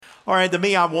All right, the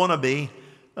me I want to be.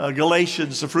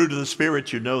 Galatians, the fruit of the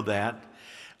Spirit, you know that.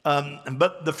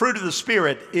 But the fruit of the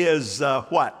Spirit is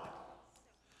what?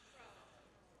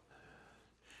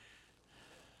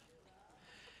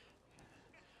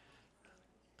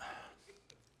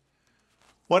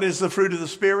 What is the fruit of the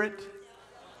Spirit?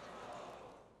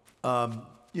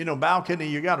 Balcony,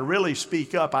 you got to really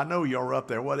speak up. I know you're up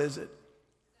there. What is it?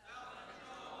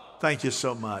 Thank you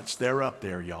so much. They're up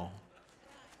there, y'all.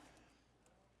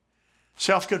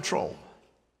 Self-control.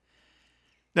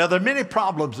 Now, there are many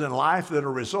problems in life that are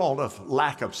a result of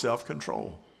lack of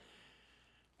self-control.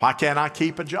 Why can't I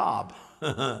keep a job?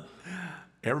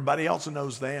 Everybody else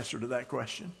knows the answer to that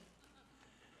question.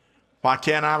 Why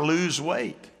can't I lose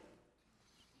weight?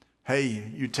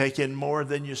 Hey, you take in more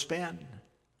than you spend.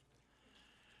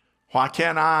 Why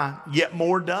can't I get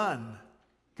more done?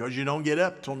 Because you don't get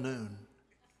up till noon.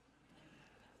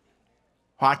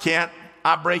 Why can't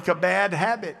I break a bad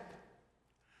habit?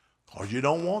 Because you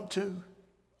don't want to.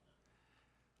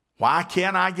 Why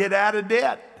can't I get out of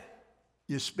debt?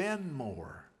 You spend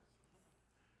more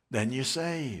than you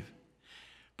save.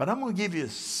 But I'm going to give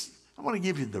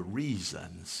you the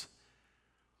reasons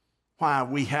why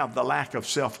we have the lack of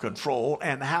self-control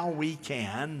and how we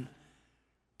can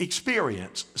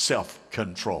experience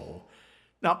self-control.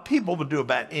 Now, people will do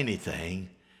about anything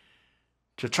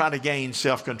to try to gain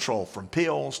self-control, from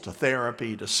pills to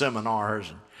therapy to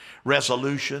seminars and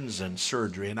resolutions and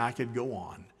surgery, and I could go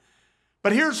on.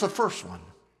 But here's the first one.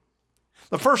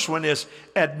 The first one is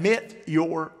admit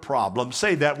your problem.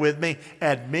 Say that with me.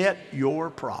 Admit your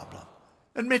problem.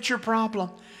 Admit your problem.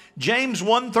 James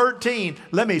 1:13.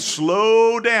 Let me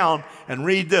slow down and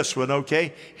read this one,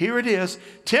 okay? Here it is.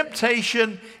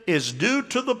 Temptation is due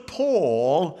to the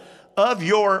pull of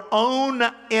your own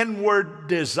inward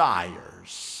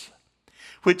desires,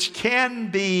 which can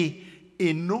be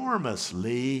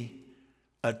enormously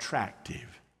attractive.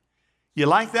 You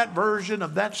like that version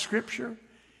of that scripture?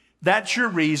 That's your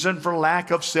reason for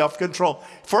lack of self-control.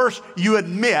 First, you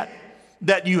admit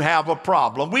that you have a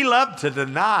problem. We love to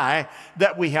deny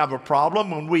that we have a problem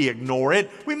when we ignore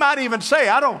it. We might even say,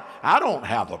 I don't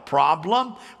have a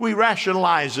problem. We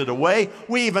rationalize it away.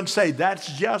 We even say,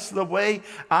 that's just the way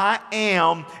I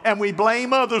am. And we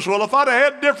blame others. Well, if I'd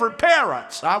have had different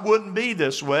parents, I wouldn't be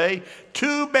this way.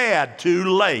 Too bad, too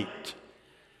late.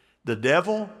 The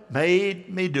devil made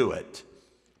me do it.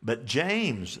 But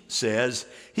James says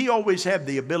he always had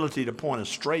the ability to point a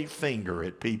straight finger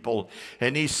at people.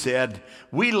 And he said,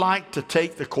 we like to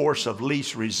take the course of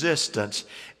least resistance.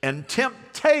 And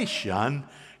temptation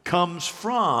comes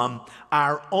from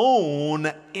our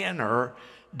own inner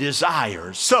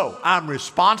desires. So I'm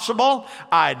responsible.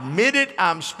 I admit it.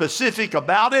 I'm specific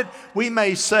about it. We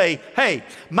may say, hey,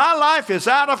 my life is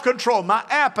out of control. My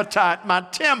appetite, my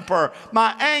temper,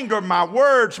 my anger, my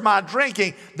words, my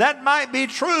drinking. That might be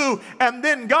true. And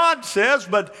then God says,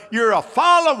 but you're a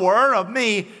follower of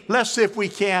me. Let's see if we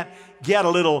can't get a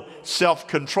little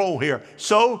self-control here.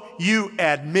 So you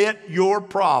admit your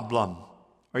problem.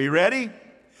 Are you ready?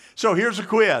 So here's a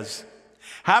quiz.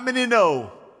 How many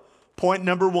know point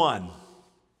number one?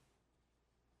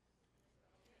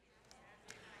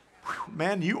 Whew,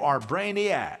 man, you are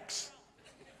brainiacs.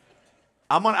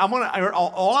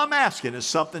 All I'm asking is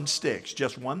something sticks,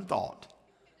 just one thought.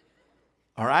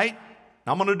 All right?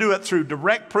 I'm going to do it through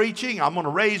direct preaching. I'm going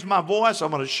to raise my voice. I'm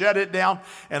going to shut it down,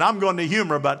 and I'm going to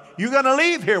humor, but you're going to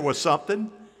leave here with something.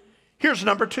 Here's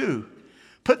number two.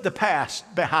 Put the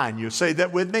past behind you. Say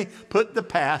that with me. Put the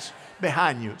past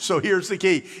behind you. So here's the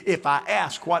key. If I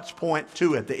ask what's point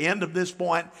two at the end of this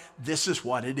point, this is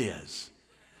what it is.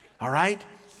 All right?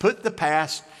 Put the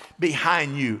past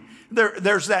behind you.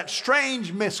 There's that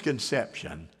strange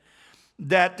misconception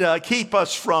that keep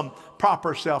us from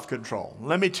proper self-control.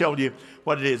 Let me tell you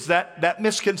what it is. That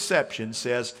misconception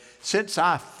says, since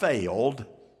I failed,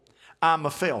 I'm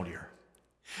a failure.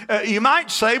 You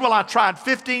might say, well, I tried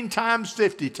 15 times,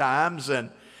 50 times, and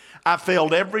I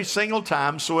failed every single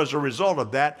time, so as a result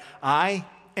of that, I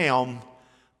am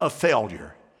a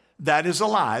failure. That is a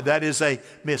lie. That is a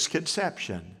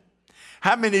misconception.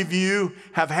 How many of you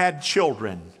have had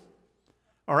children?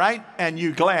 All right? And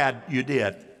you're glad you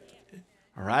did.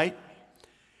 All right?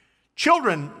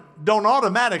 Children don't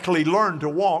automatically learn to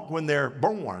walk when they're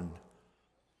born.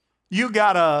 You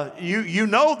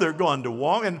know they're going to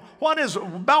walk. And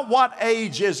about what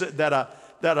age is it that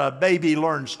a baby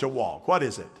learns to walk? What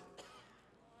is it?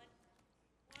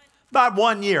 About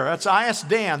 1 year. I asked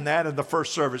Dan that in the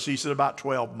first service. He said about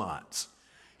 12 months.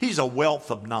 He's a wealth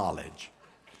of knowledge.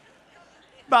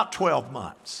 About 12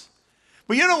 months.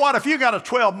 But you know what? If you got a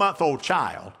 12-month-old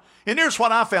child, and here's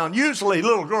what I found. Usually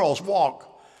little girls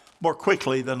walk more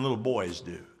quickly than little boys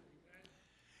do.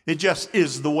 It just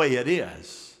is the way it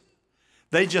is.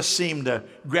 They just seem to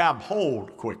grab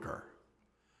hold quicker.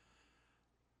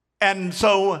 And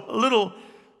so little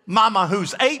mama,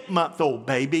 who's 8-month-old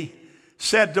baby,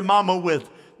 said to mama with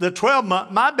the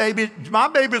 12-month, my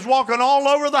baby's walking all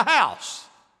over the house.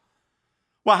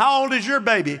 Well, how old is your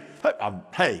baby?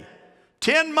 Hey,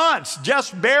 10 months,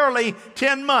 just barely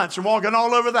 10 months, and walking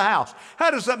all over the house.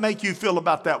 How does that make you feel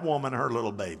about that woman and her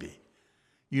little baby?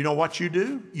 You know what you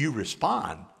do? You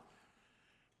respond.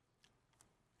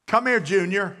 Come here,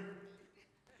 Junior.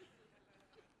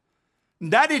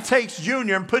 Daddy takes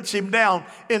Junior and puts him down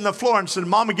in the floor and said,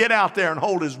 Mama, get out there and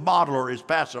hold his bottle or his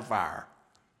pacifier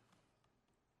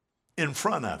in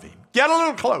front of him. Get a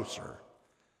little closer.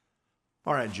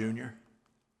 All right, Junior.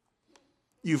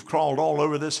 You've crawled all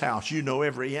over this house. You know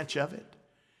every inch of it.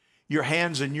 Your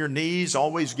hands and your knees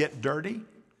always get dirty.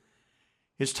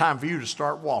 It's time for you to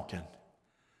start walking.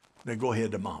 Then go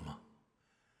ahead to Mama.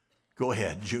 Go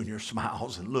ahead. Junior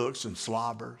smiles and looks and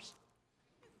slobbers.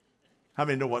 How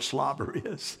many know what slobber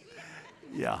is?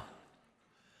 Yeah.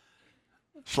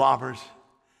 Slobbers.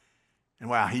 And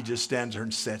wow, he just stands there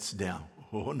and sits down.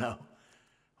 Oh, no.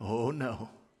 Oh, no.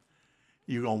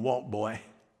 You're going to walk, boy.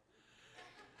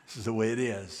 This is the way it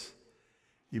is.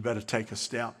 You better take a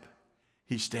step.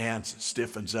 He stands,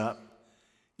 stiffens up.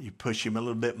 You push him a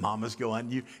little bit. Mama's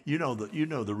going. You know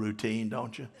the routine,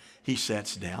 don't you? He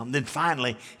sits down. Then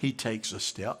finally, he takes a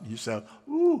step. You say,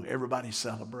 ooh, everybody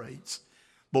celebrates.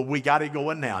 But we got it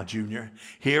going now, Junior.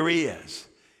 Here he is.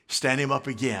 Stand him up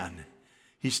again.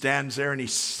 He stands there and he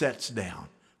sits down.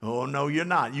 Oh, no, you're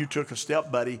not. You took a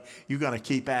step, buddy. You're going to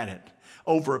keep at it.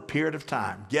 Over a period of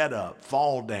time, get up,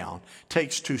 fall down.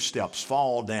 Takes 2 steps,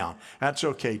 fall down. That's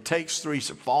okay. Takes 3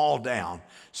 steps, fall down.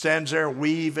 Stands there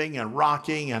weaving and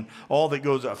rocking and all that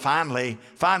goes up. Finally,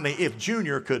 if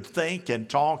Junior could think and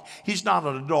talk, he's not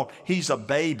an adult. He's a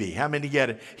baby. How many get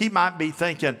it? He might be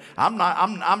thinking,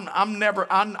 I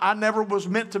never was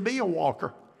meant to be a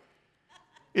walker.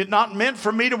 It's not meant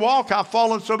for me to walk. I've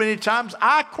fallen so many times.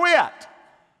 I quit.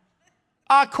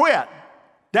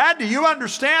 Dad, do you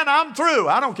understand? I'm through.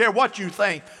 I don't care what you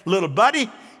think, little buddy.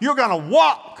 You're going to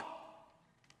walk.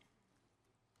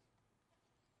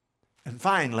 And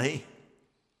finally,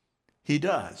 he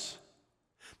does.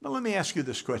 But let me ask you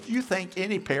this question. You think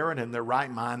any parent in their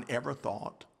right mind ever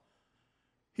thought,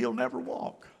 he'll never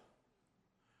walk?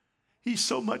 He's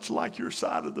so much like your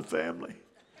side of the family.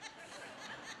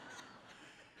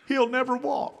 He'll never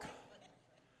walk.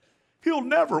 He'll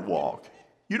never walk.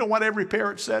 You know what every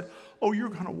parent said? Oh, you're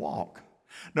going to walk.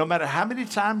 No matter how many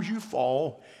times you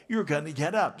fall, you're going to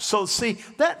get up. So see,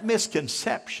 that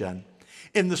misconception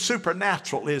in the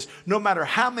supernatural is no matter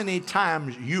how many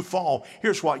times you fall,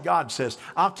 here's what God says,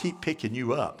 I'll keep picking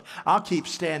you up. I'll keep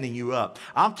standing you up.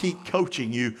 I'll keep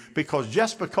coaching you, because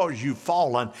just because you've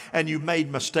fallen and you've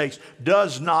made mistakes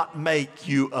does not make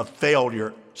you a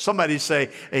failure. Somebody say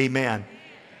amen.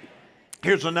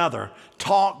 Here's another.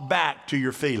 Talk back to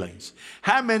your feelings.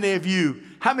 How many of you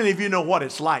know what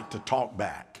it's like to talk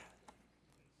back?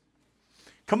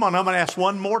 Come on, I'm going to ask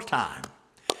one more time.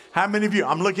 How many of you,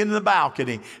 I'm looking in the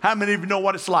balcony, how many of you know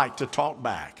what it's like to talk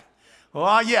back?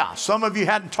 Well, yeah, some of you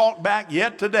hadn't talked back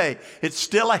yet today. It's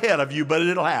still ahead of you, but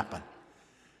it'll happen.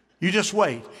 You just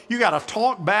wait. You got to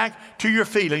talk back to your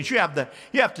feelings. You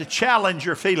have to challenge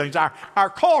your feelings. Our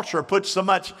culture puts so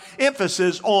much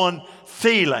emphasis on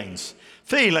feelings.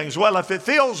 Feelings. Well, if it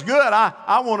feels good,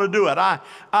 I want to do it. I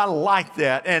like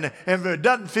that. And if it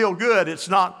doesn't feel good, it's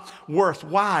not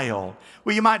worthwhile.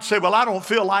 Well, you might say, well, I don't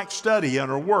feel like studying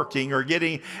or working or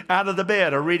getting out of the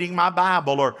bed or reading my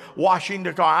Bible or washing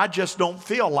the car. I just don't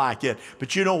feel like it.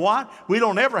 But you know what? We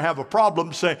don't ever have a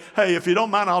problem saying, hey, if you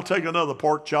don't mind, I'll take another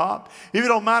pork chop. If you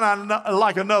don't mind, I'd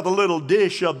like another little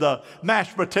dish of the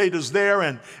mashed potatoes there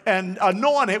and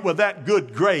anoint it with that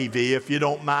good gravy, if you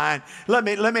don't mind. Let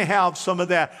me have some of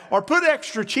that. Or put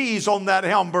extra cheese on that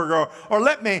hamburger. Or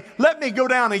let me go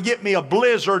down and get me a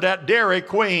Blizzard at Dairy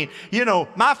Queen. You know,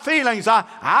 my feelings,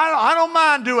 I don't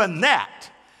mind doing that.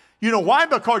 You know why?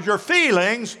 Because your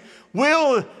feelings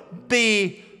will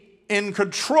be in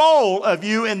control of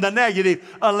you in the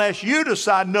negative unless you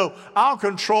decide, no, I'll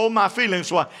control my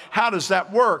feelings. Well, how does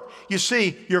that work? You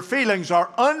see, your feelings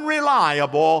are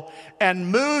unreliable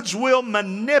and moods will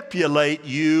manipulate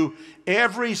you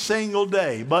every single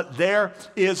day. But there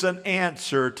is an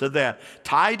answer to that.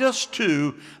 Titus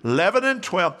 2:11 and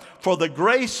 12, for the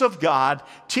grace of God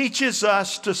teaches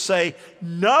us to say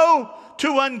no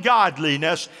to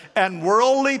ungodliness and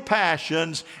worldly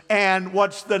passions, and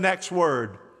what's the next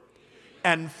word?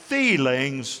 And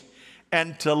feelings,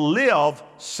 and to live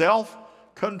self-controlled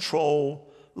self-control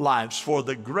lives. For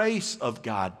the grace of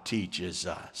God teaches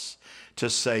us to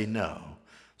say no.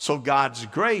 So God's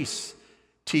grace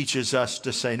teaches us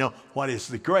to say no. What is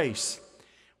the grace?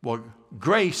 Well,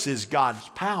 grace is God's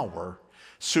power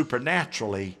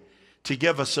supernaturally to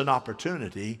give us an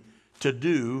opportunity to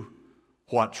do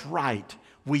what's right.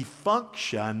 We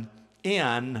function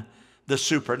in the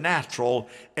supernatural,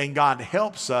 and God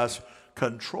helps us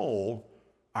control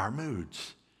our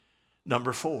moods.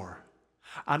 Number 4,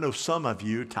 I know some of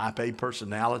you type A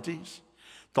personalities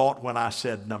thought when I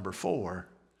said number 4,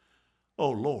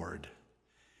 oh Lord,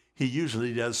 he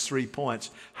usually does 3 points.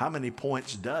 How many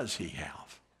points does he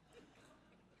have?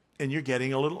 And you're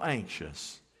getting a little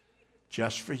anxious.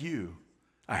 Just for you,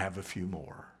 I have a few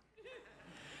more.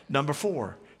 Number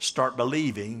 4, start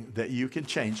believing that you can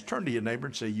change. Turn to your neighbor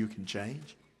and say, you can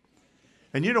change.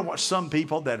 And you know what some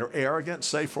people that are arrogant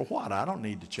say? For what? I don't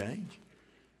need to change.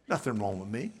 Nothing wrong with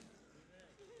me.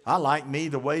 I like me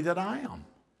the way that I am.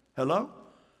 Hello?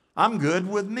 I'm good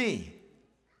with me.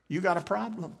 You got a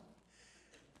problem.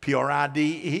 Pride.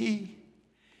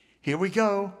 Here we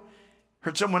go.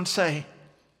 Heard someone say,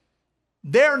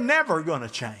 they're never going to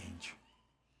change.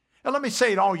 Now let me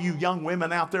say to all you young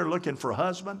women out there looking for a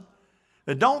husband,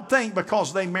 that don't think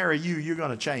because they marry you, you're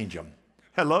going to change them.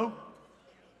 Hello?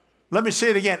 Let me say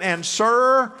it again. And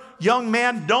sir, young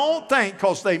man, don't think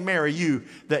because they marry you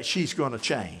that she's going to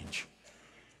change.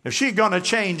 If she's going to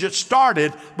change, it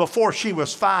started before she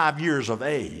was 5 years of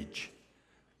age.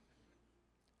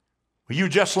 Well, you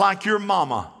just like your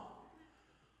mama.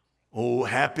 Oh,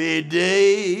 happy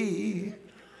day.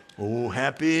 Oh,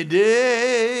 happy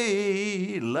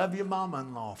day. Love your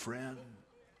mama-in-law, friend.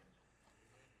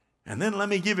 And then let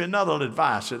me give you another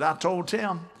advice that I told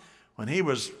Tim when he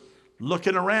was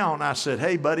looking around. I said,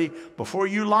 hey, buddy, before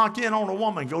you lock in on a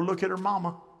woman, go look at her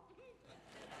mama.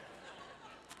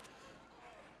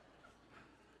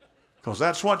 Because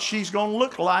that's what she's going to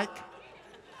look like.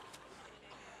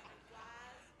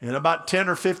 In about 10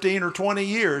 or 15 or 20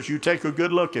 years, you take a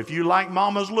good look. If you like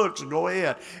mama's looks, go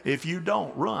ahead. If you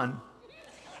don't, run.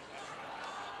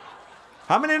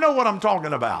 How many know what I'm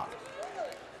talking about?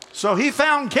 So he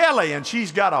found Kelly, and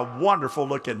she's got a wonderful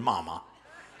looking mama.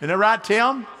 Isn't that right,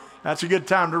 Tim? That's a good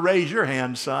time to raise your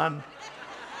hand, son.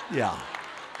 Yeah.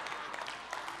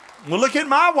 Well, look at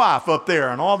my wife up there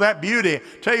and all that beauty.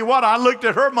 Tell you what, I looked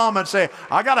at her mama and said,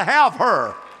 I got to have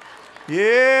her.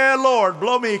 Yeah, Lord,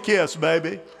 blow me a kiss,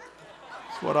 baby.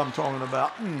 That's what I'm talking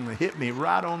about. Hit me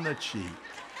right on the cheek.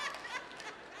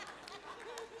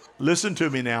 Listen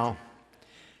to me now.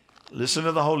 Listen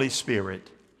to the Holy Spirit.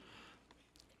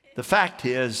 The fact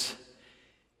is,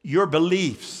 your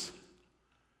beliefs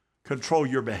control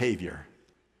your behavior.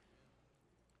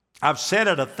 I've said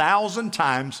it 1,000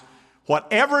 times.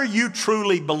 Whatever you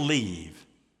truly believe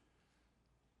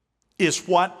is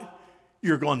what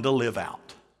you're going to live out.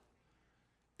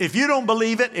 If you don't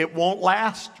believe it, it won't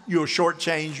last. You'll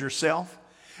shortchange yourself.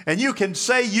 And you can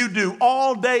say you do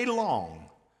all day long,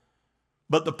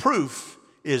 but the proof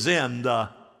is in the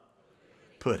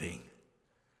pudding.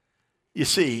 You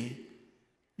see,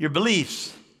 your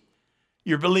beliefs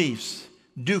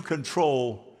do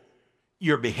control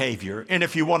your behavior. And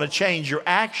if you want to change your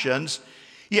actions,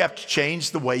 you have to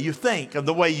change the way you think. And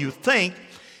the way you think,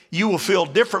 you will feel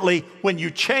differently. When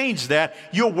you change that,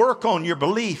 you'll work on your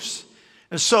beliefs.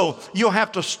 And so you'll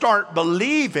have to start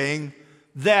believing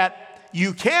that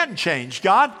you can change.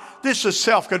 God, this is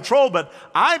self-control, but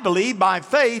I believe by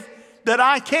faith that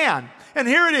I can. And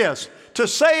here it is. To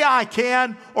say I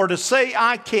can or to say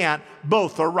I can't,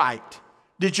 both are right.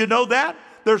 Did you know that?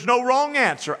 There's no wrong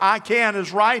answer. I can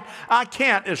is right. I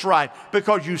can't is right,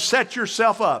 because you set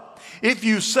yourself up. If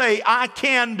you say I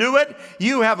can do it,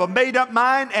 you have a made up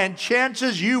mind, and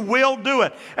chances you will do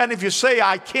it. And if you say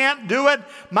I can't do it,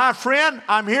 my friend,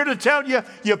 I'm here to tell you,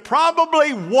 you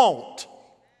probably won't.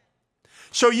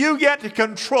 So you get to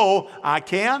control I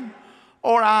can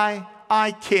or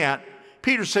I can't.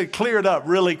 Peter said, clear it up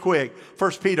really quick.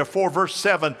 1 Peter 4 verse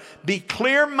 7, be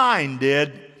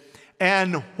clear-minded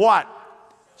and what?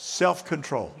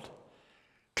 Self-controlled.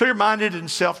 Clear-minded and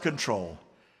self-control.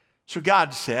 So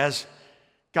God says,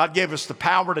 God gave us the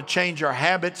power to change our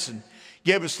habits and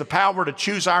gave us the power to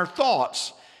choose our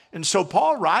thoughts. And so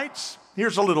Paul writes,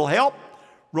 here's a little help,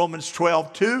 Romans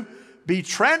 12:2, be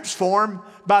transformed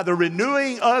by the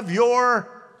renewing of your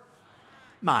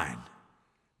mind.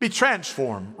 Be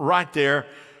transformed right there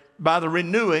by the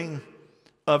renewing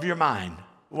of your mind.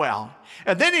 Well,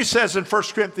 and then he says in 1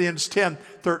 Corinthians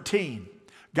 10:13,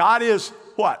 God is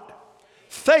what?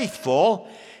 Faithful.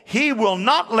 He will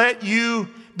not let you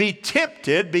be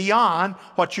tempted beyond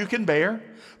what you can bear.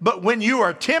 But when you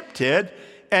are tempted,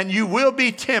 and you will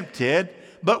be tempted.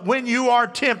 But when you are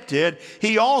tempted,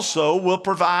 he also will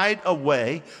provide a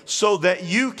way so that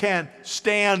you can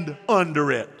stand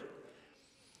under it.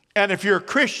 And if you're a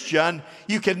Christian,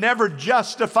 you can never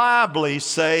justifiably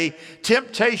say,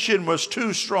 temptation was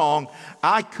too strong.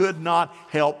 I could not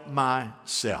help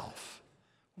myself.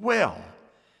 Well,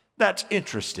 that's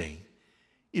interesting.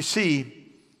 You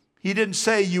see, he didn't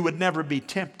say you would never be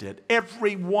tempted.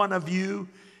 Every one of you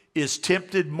is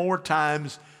tempted more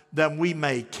times than we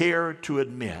may care to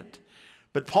admit.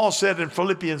 But Paul said in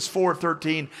Philippians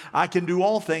 4:13, I can do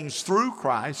all things through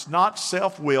Christ, not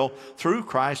self-will, through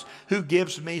Christ who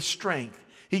gives me strength.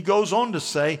 He goes on to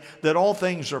say that all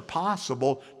things are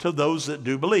possible to those that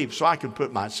do believe. So I can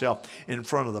put myself in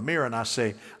front of the mirror and I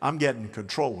say, I'm getting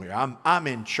control here. I'm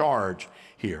in charge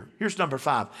here. Here's number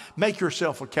 5. Make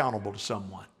yourself accountable to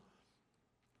someone.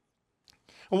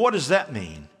 Well, what does that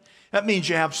mean? That means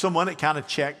you have someone that kind of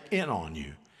check in on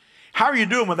you. How are you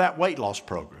doing with that weight loss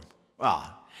program?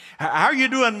 How are you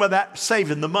doing with that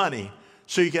saving the money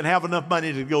so you can have enough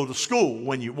money to go to school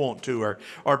when you want to,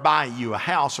 or buy you a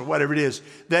house or whatever it is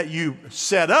that you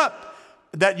set up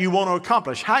that you want to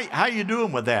accomplish? How are you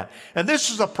doing with that? And this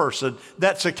is a person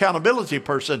that's accountability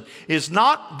person, is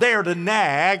not there to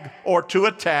nag or to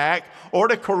attack or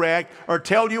to correct or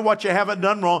tell you what you haven't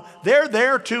done wrong. They're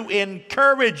there to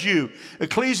encourage you.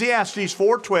 Ecclesiastes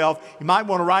 4:12, you might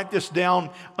want to write this down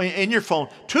in your phone.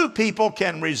 2 people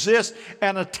can resist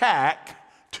an attack.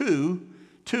 Two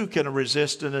can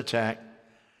resist an attack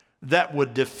that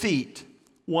would defeat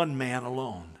one man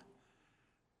alone.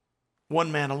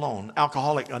 One man alone.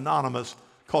 Alcoholics Anonymous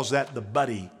calls that the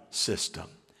buddy system.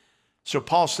 So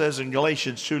Paul says in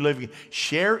Galatians 2:11,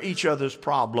 share each other's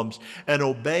problems and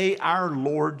obey our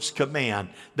Lord's command.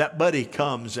 That buddy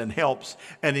comes and helps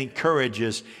and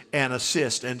encourages and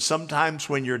assists. And sometimes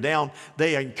when you're down,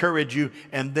 they encourage you,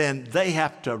 and then they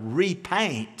have to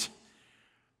repaint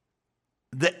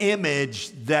the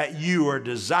image that you are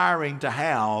desiring to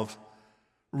have,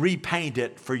 repaint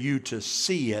it for you to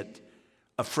see it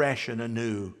afresh and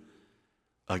anew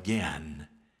again.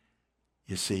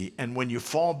 You see, and when you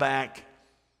fall back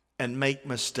and make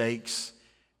mistakes,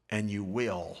 and you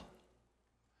will,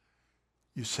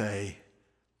 you say,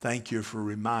 thank you for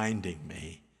reminding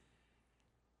me.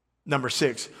 Number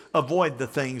 6, avoid the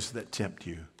things that tempt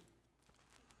you.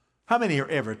 How many are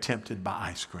ever tempted by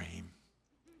ice cream?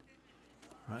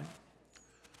 Right?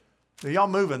 Now, y'all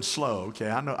moving slow, okay?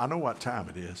 I know what time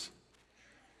it is.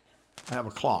 I have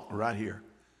a clock right here.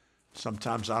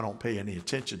 Sometimes I don't pay any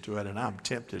attention to it, and I'm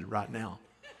tempted right now.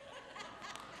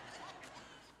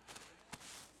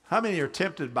 How many are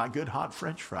tempted by good hot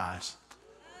French fries?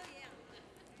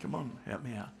 Come on, help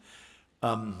me out.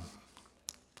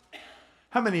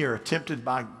 How many are tempted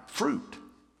by fruit?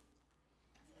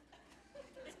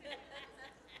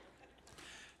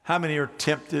 How many are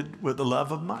tempted with the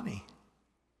love of money?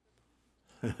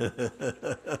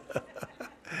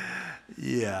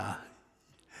 Yeah.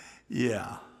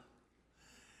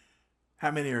 How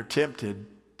many are tempted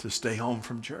to stay home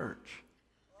from church?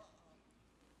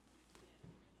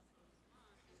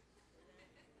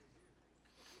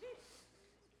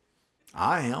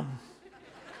 I am.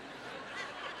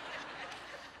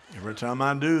 Every time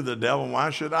I do, the devil,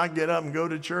 why should I get up and go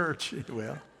to church?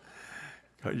 Well,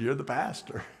 because you're the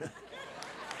pastor.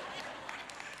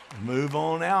 Move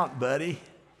on out, buddy.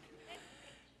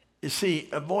 You see,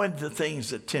 avoid the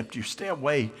things that tempt you. Stay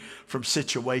away from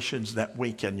situations that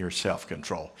weaken your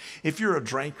self-control. If you're a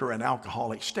drinker and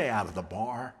alcoholic, stay out of the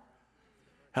bar.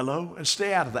 Hello? And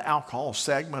stay out of the alcohol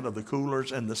segment of the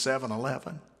coolers and the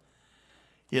 7-Eleven.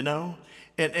 You know?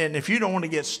 And if you don't want to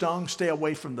get stung, stay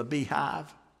away from the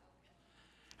beehive.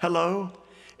 Hello?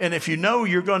 And if you know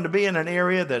you're going to be in an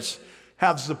area that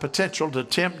has the potential to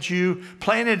tempt you,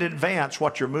 plan in advance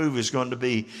what your move is going to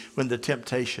be when the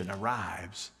temptation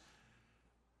arrives.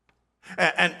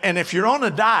 And if you're on a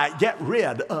diet, get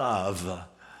rid of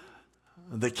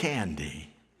the candy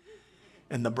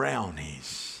and the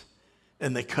brownies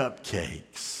and the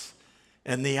cupcakes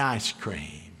and the ice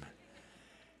cream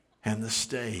and the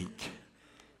steak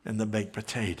and the baked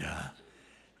potato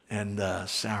and the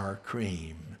sour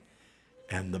cream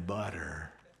and the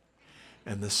butter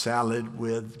and the salad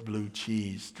with blue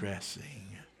cheese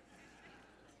dressing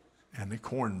and the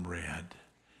cornbread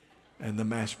and the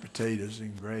mashed potatoes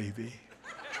and gravy.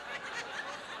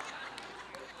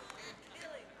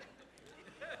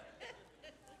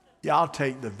 Y'all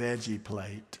take the veggie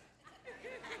plate.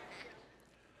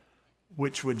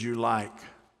 Which would you like?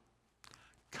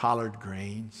 Collard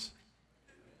greens,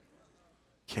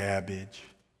 cabbage,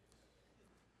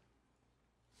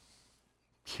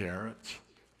 carrots,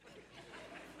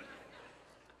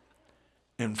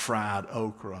 and fried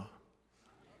okra.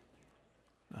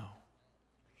 No.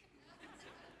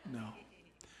 No.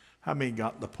 How many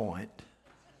got the point?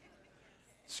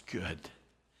 It's good.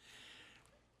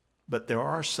 But there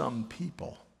are some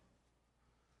people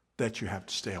that you have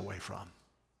to stay away from.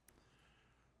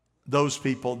 Those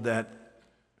people that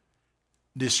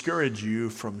discourage you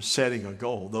from setting a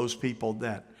goal. Those people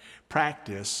that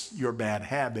practice your bad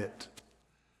habit.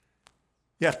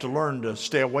 You have to learn to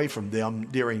stay away from them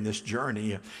during this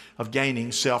journey of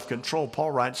gaining self-control.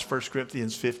 Paul writes 1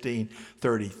 Corinthians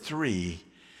 15:33,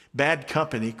 bad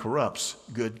company corrupts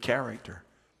good character.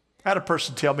 I had a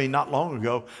person tell me not long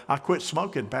ago, I quit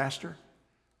smoking, Pastor.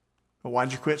 Well,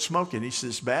 why'd you quit smoking? He says,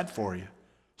 it's bad for you.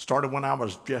 Started when I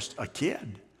was just a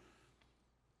kid.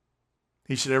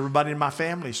 He said, everybody in my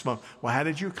family smoked. Well, how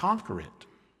did you conquer it?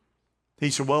 He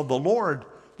said, well, the Lord,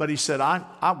 but he said,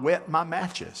 I wet my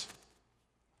matches.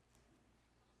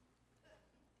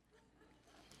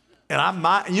 And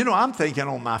I'm thinking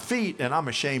on my feet, and I'm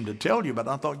ashamed to tell you, but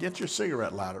I thought, get your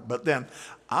cigarette lighter. But then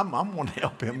I'm going to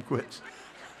help him quit.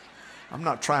 I'm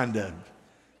not trying to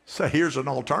say here's an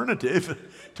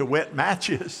alternative to wet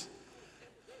matches.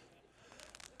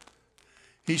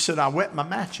 He said, I wet my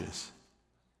matches.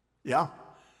 Yeah.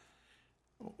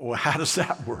 Well, how does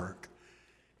that work?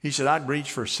 He said, I'd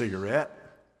reach for a cigarette.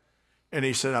 And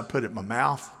he said, I put it in my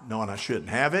mouth, knowing I shouldn't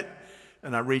have it.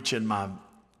 And I reach in my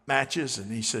matches.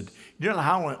 And he said, you know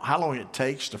how long it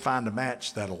takes to find a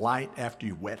match that'll light after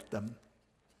you wet them?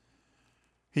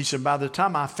 He said, by the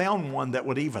time I found one that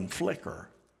would even flicker,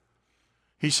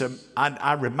 he said,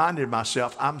 I reminded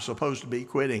myself I'm supposed to be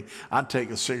quitting. I'd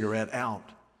take a cigarette out,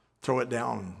 throw it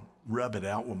down, and rub it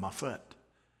out with my foot.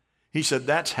 He said,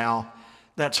 that's how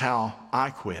I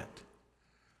quit.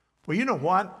 Well, you know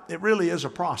what? It really is a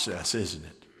process, isn't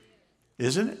it?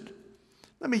 Isn't it?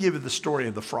 Let me give you the story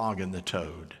of the frog and the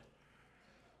toad.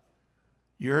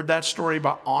 You heard that story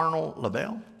by Arnold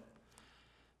Lavelle?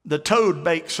 The toad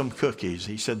baked some cookies.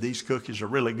 He said, these cookies are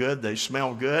really good. They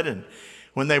smell good. And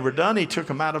when they were done, he took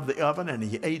them out of the oven and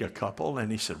he ate a couple.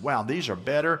 And he said, wow, these are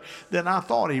better than I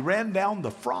thought. He ran down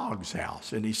the frog's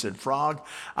house and he said, Frog,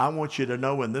 I want you to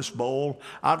know in this bowl,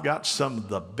 I've got some of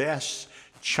the best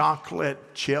chocolate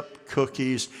chip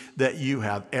cookies that you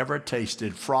have ever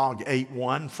tasted. Frog ate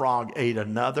one, frog ate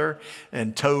another,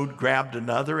 and toad grabbed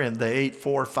another, and they ate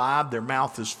 4 or 5. Their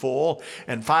mouth is full.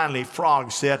 And finally,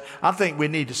 frog said, I think we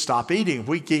need to stop eating. If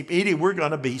we keep eating, we're going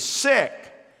to be sick.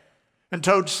 And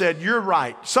toad said, you're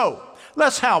right. So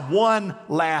let's have one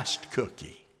last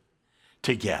cookie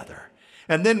together,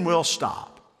 and then we'll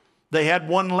stop. They had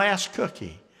one last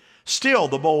cookie. Still,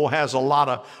 the bowl has a lot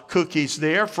of cookies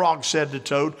there. Frog said to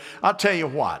Toad, I'll tell you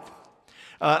what,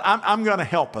 I'm going to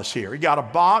help us here. He got a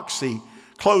box. He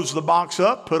closed the box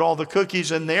up, put all the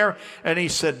cookies in there, and he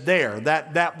said, there,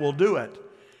 that will do it.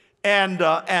 And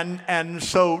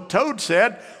so Toad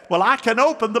said, well, I can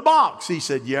open the box. He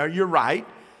said, yeah, you're right.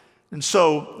 And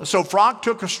so Frog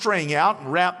took a string out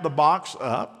and wrapped the box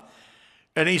up,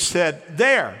 and he said,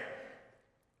 there.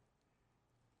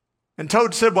 And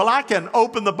Toad said, well, I can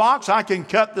open the box, I can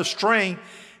cut the string.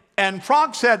 And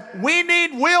Frog said, we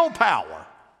need willpower.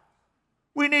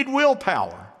 We need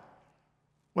willpower.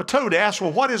 Well, Toad asked,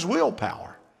 well, what is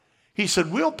willpower? He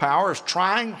said, willpower is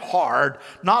trying hard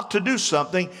not to do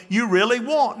something you really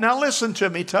want. Now listen to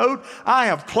me, Toad. I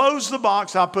have closed the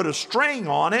box, I put a string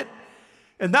on it,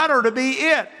 and that ought to be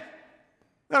it.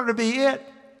 That ought to be it.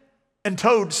 And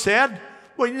Toad said,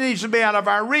 well, it needs to be out of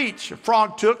our reach.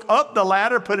 Frog took up the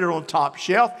ladder, put it on top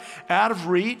shelf, out of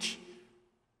reach.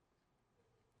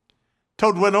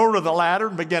 Toad went over to the ladder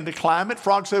and began to climb it.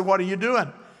 Frog said, what are you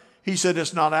doing? He said,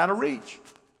 it's not out of reach.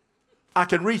 I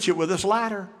can reach it with this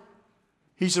ladder.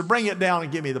 He said, bring it down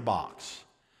and give me the box.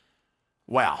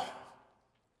 Wow.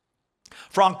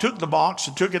 Frog took the box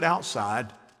and took it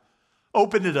outside,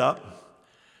 opened it up.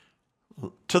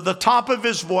 To the top of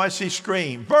his voice, he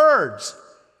screamed, birds!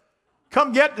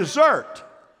 Come get dessert.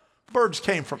 Birds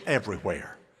came from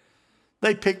everywhere.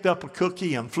 They picked up a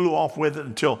cookie and flew off with it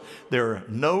until there are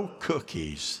no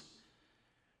cookies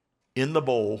in the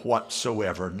bowl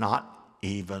whatsoever, not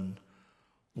even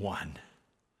one.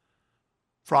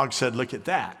 Frog said, look at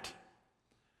that.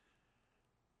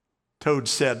 Toad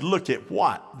said, look at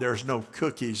what? There's no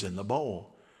cookies in the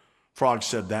bowl. Frog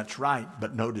said, that's right,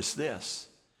 but notice this.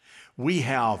 We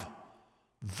have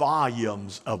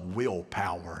volumes of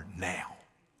willpower now.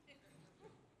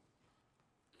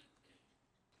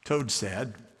 Toad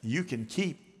said, you can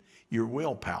keep your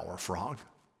willpower, Frog.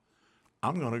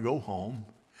 I'm going to go home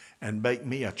and bake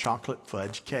me a chocolate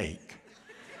fudge cake,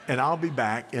 and I'll be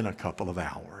back in a couple of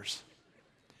hours.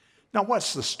 Now,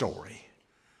 what's the story?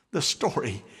 The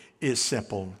story is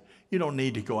simple. You don't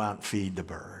need to go out and feed the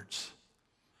birds.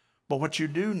 But what you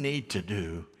do need to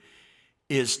do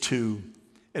is to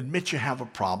admit you have a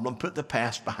problem, put the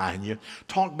past behind you,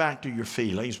 talk back to your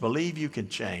feelings, believe you can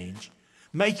change,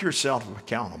 make yourself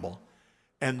accountable,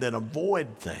 and then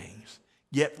avoid things.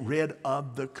 Get rid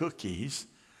of the cookies,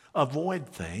 avoid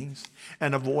things,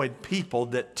 and avoid people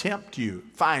that tempt you.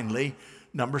 Finally,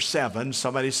 number 7,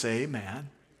 somebody say amen.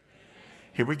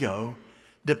 Here we go.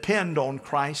 Depend on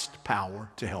Christ's power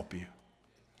to help you.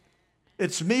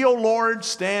 It's me, O Lord,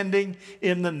 standing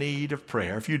in the need of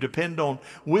prayer. If you depend on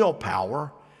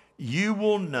willpower, you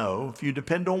will know. If you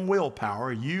depend on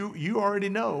willpower, you already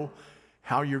know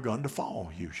how you're going to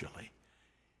fall usually.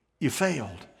 You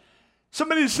failed.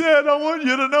 Somebody said, I want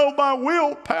you to know my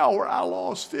willpower. I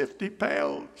lost 50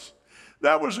 pounds.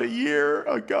 That was a year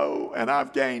ago, and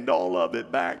I've gained all of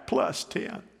it back plus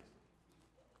 10.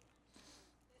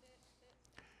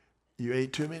 You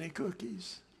ate too many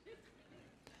cookies.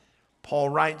 Paul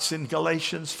writes in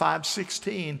Galatians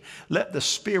 5:16, let the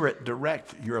Spirit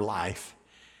direct your life,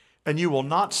 and you will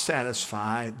not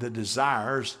satisfy the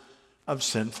desires of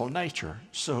sinful nature.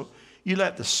 So you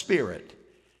let the Spirit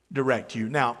direct you.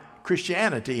 Now,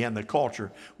 Christianity and the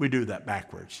culture, we do that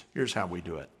backwards. Here's how we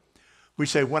do it. We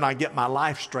say, when I get my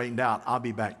life straightened out, I'll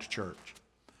be back to church.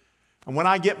 And when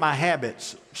I get my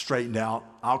habits straightened out,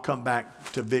 I'll come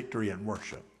back to victory and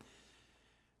worship.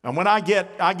 And when I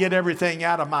get everything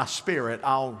out of my spirit,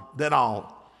 I'll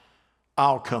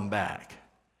come back.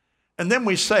 And then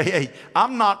we say, hey,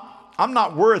 I'm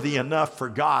not worthy enough for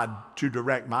God to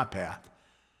direct my path.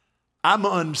 I'm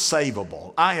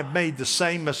unsavable. I have made the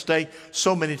same mistake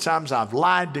so many times. I've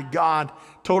lied to God,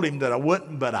 told him that I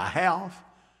wouldn't, but I have.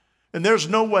 And there's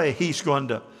no way he's going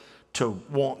to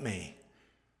want me.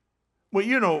 Well,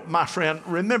 you know, my friend,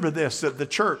 remember this, that the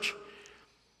church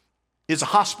is a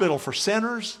hospital for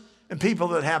sinners and people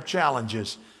that have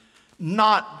challenges,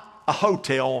 not a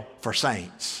hotel for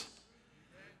saints.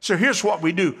 So here's what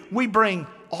we do. We bring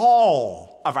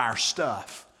all of our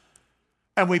stuff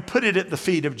and we put it at the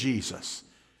feet of Jesus.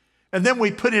 And then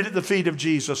we put it at the feet of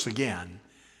Jesus again.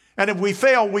 And if we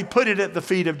fail, we put it at the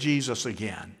feet of Jesus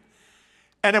again.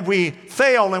 And if we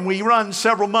fail and we run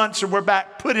several months and we're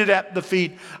back, put it at the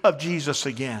feet of Jesus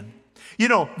again. You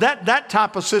know, that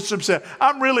type of system said,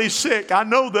 I'm really sick. I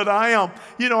know that I am.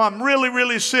 You know, I'm really,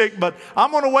 really sick, but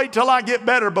I'm going to wait till I get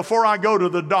better before I go to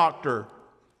the doctor.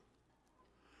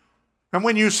 And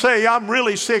when you say, I'm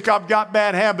really sick, I've got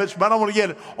bad habits, but I want to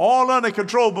get it all under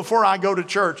control before I go to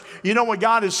church. You know what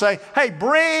God is saying? Hey,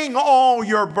 bring all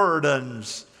your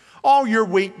burdens, all your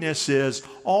weaknesses,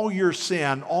 all your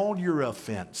sin, all your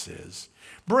offenses.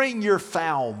 Bring your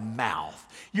foul mouth,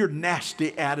 your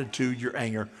nasty attitude, your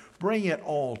anger. Bring it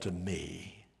all to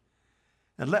me.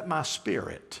 And let my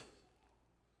spirit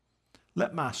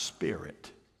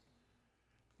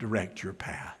direct your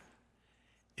path.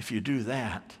 If you do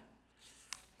that,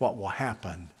 what will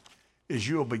happen is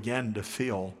you'll begin to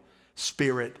feel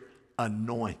Spirit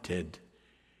anointed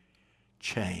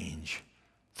change.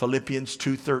 Philippians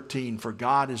 2:13, for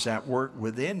God is at work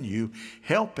within you,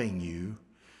 helping you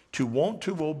to want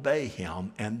to obey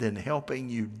him and then helping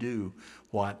you do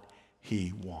what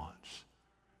he wants.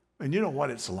 And you know what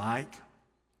it's like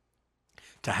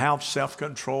to have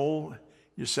self-control.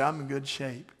 You say, I'm in good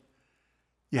shape.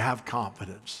 You have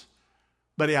confidence.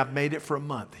 Buddy, I've made it for a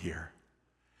month here.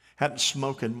 Hadn't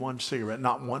smoked one cigarette,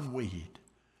 not one weed.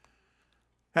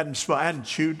 Hadn't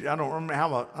chewed. I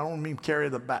don't even carry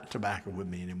the tobacco with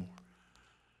me anymore.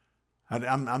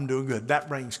 I'm doing good. That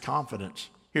brings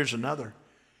confidence. Here's another.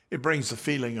 It brings the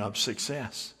feeling of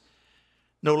success.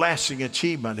 No lasting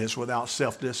achievement is without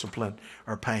self-discipline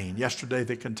or pain. Yesterday,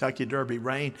 the Kentucky Derby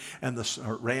ran, and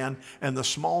the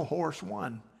small horse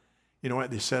won. You know what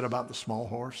they said about the small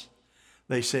horse?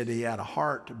 They said he had a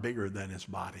heart bigger than his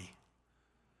body.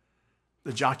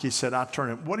 The jockey said, I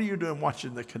turned him, what are you doing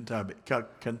watching the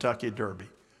Kentucky Derby?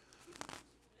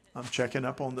 I'm checking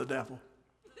up on the devil.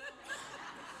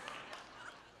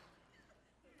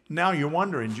 Now you're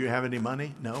wondering, do you have any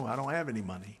money? No, I don't have any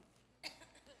money.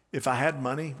 If I had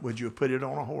money, would you have put it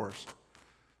on a horse?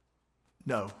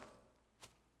 No.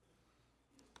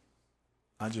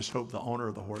 I just hope the owner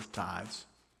of the horse tithes.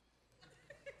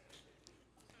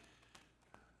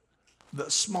 The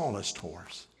smallest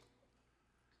horse.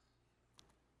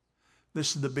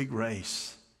 This is the big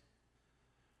race.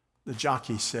 The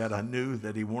jockey said, I knew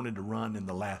that he wanted to run in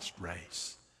the last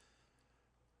race.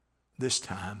 This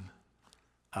time,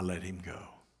 I let him go.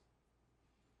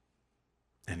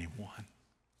 And he won.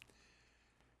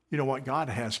 You know what? God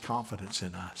has confidence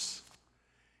in us.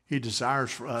 He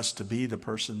desires for us to be the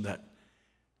person that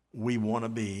we want to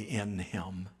be in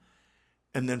him.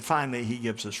 And then finally, he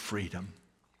gives us freedom.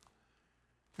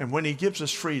 And when he gives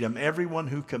us freedom, everyone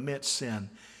who commits sin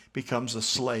becomes a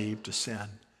slave to sin.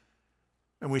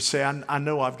 And we say, I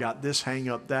know I've got this hang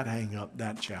up,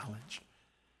 that challenge.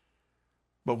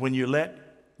 But when you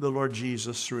let the Lord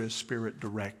Jesus through his Spirit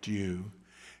direct you,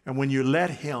 and when you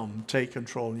let him take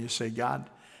control and you say, God,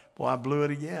 boy, I blew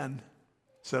it again.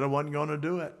 Said I wasn't going to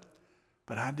do it,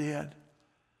 but I did.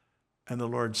 And the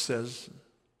Lord says,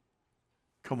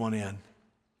 come on in.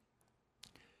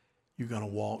 You're going to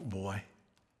walk, boy.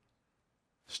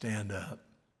 Stand up.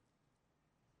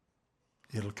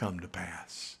 It'll come to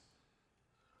pass.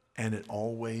 And it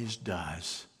always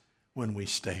does when we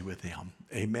stay with him.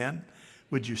 Amen?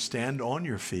 Would you stand on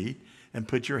your feet and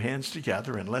put your hands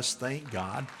together, and let's thank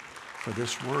God for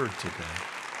this word today.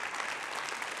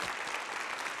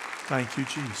 Thank you,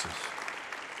 Jesus.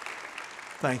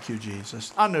 Thank you,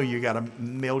 Jesus. I know you got a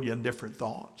million different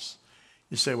thoughts.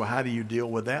 You say, well, how do you deal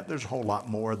with that? There's a whole lot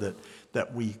more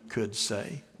that we could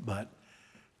say, but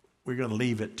we're going to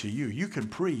leave it to you. You can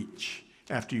preach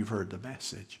after you've heard the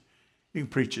message. You can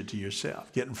preach it to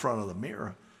yourself. Get in front of the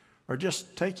mirror. Or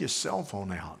just take your cell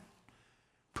phone out.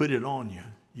 Put it on you.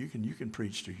 You can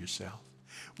preach to yourself.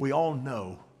 We all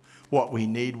know what we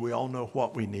need. We all know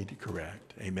what we need to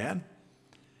correct. Amen?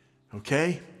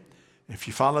 Okay? If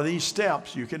you follow these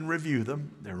steps, you can review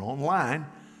them. They're online.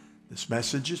 This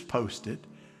message is posted.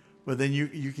 Well, then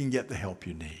you can get the help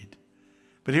you need.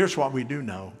 But here's what we do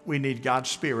know. We need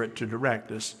God's Spirit to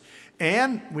direct us.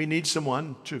 And we need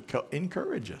someone to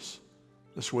encourage us.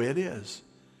 That's the way it is.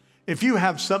 If you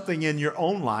have something in your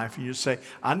own life and you say,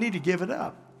 I need to give it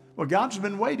up. Well, God's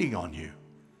been waiting on you.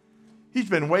 He's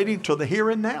been waiting till the here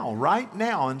and now, right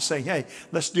now, and saying, hey,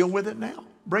 let's deal with it now.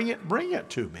 Bring it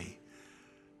to me.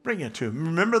 Bring it to me.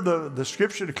 Remember the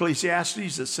scripture in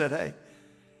Ecclesiastes that said, hey,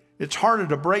 it's harder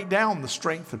to break down the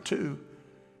strength of two.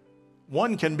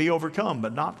 One can be overcome,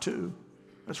 but not two.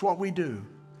 That's what we do.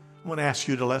 I want to ask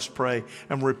you to let's pray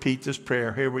and repeat this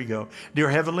prayer. Here we go. Dear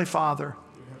Heavenly Father,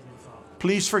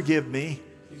 please forgive me.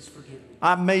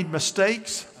 I've made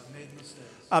mistakes.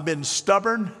 I've been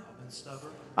stubborn.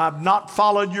 I've not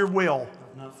followed your will.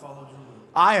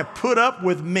 I have put up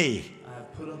with me.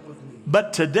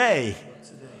 But today,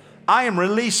 I am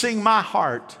releasing my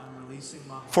heart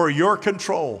for your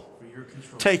control.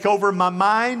 Take over my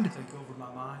mind.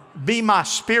 Be my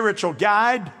spiritual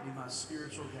guide.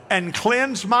 And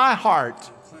cleanse my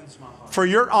heart for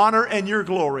your honor and your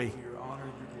glory.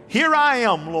 Here I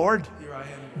am, Lord.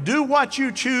 Do what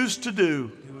you choose to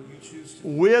do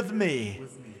with me,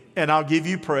 and I'll give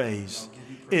you praise.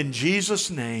 In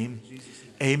Jesus' name,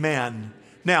 amen.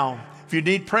 Now, if you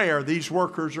need prayer, these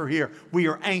workers are here. We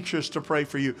are anxious to pray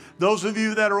for you. Those of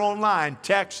you that are online,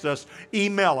 text us,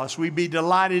 email us. We'd be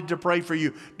delighted to pray for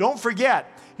you. Don't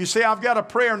forget, you say, I've got a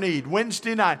prayer need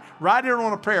Wednesday night. Write it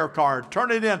on a prayer card.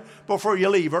 Turn it in before you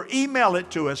leave, or email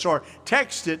it to us, or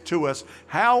text it to us.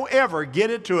 However,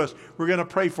 get it to us. We're going to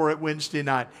pray for it Wednesday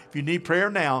night. If you need prayer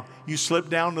now, you slip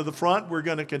down to the front. We're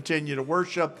going to continue to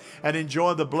worship and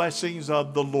enjoy the blessings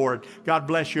of the Lord. God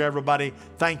bless you, everybody.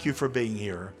 Thank you for being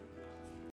here.